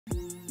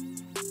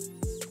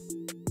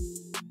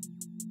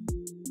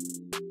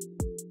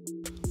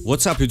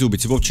What's up YouTube,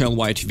 it's Bob channel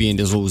YTV, and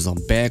as always I'm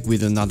back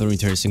with another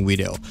interesting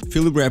video.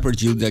 Philly rapper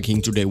Gillie the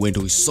King today went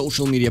to his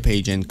social media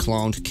page and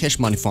clowned Cash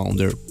Money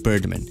founder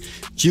Birdman.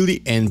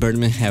 Gillie and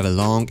Birdman have a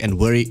long and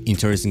very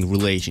interesting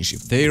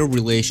relationship. Their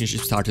relationship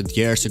started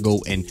years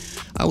ago and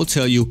I will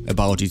tell you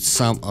about it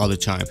some other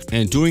time.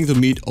 And during the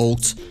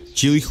mid-aughts,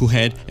 Gillie, who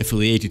had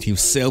affiliated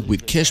himself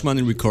with Cash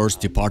Money Records,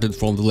 departed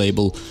from the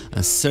label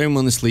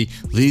unceremoniously,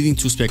 leading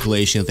to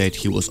speculation that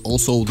he was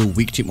also the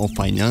victim of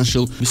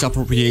financial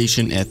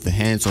misappropriation at the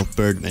hands of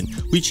Birdman,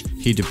 which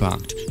he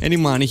debunked. Any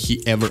money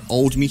he ever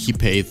owed me, he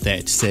paid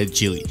that, said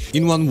Gillie.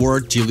 In one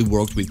word, Gillie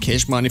worked with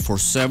Cash Money for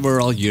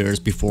several years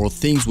before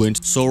things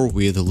went sour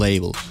with the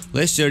label.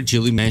 Last year,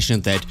 Gillie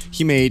mentioned that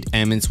he made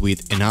amends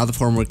with another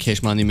former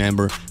Cash Money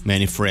member,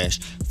 Manny Fresh.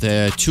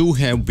 The two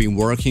have been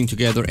working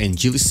together and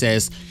Gillie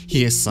says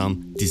he has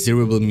some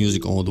desirable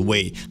music on the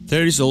way.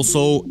 There is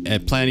also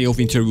plenty of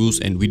interviews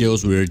and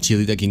videos where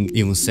Gillie the King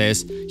even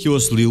says he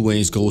was Lil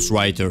Wayne's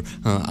ghostwriter.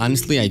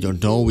 Honestly, I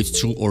don't know if it's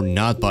true or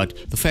not,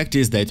 but the fact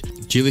is that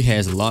Gillie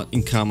has a lot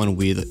in common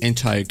with the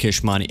entire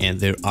Cash Money and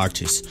their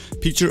artists.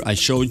 Picture I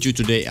showed you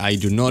today, I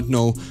do not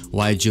know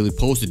why Gillie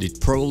posted it,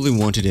 probably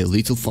wanted a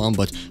little fun,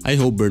 but I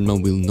hope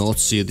Birdman will not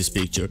see this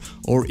picture,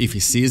 or if he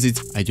sees it,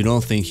 I do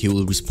not think he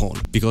will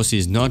respond, because he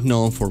is not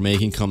known for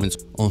making comments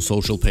on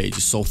social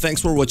pages. So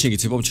thanks for watching,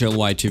 it's Bob channel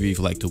YTV. If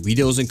you like the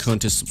videos and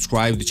content,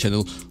 subscribe to the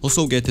channel,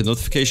 also get the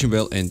notification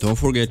bell, and don't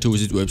forget to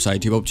visit website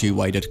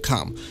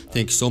hipopty.com.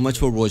 Thank you so much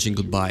for watching,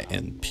 goodbye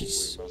and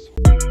peace.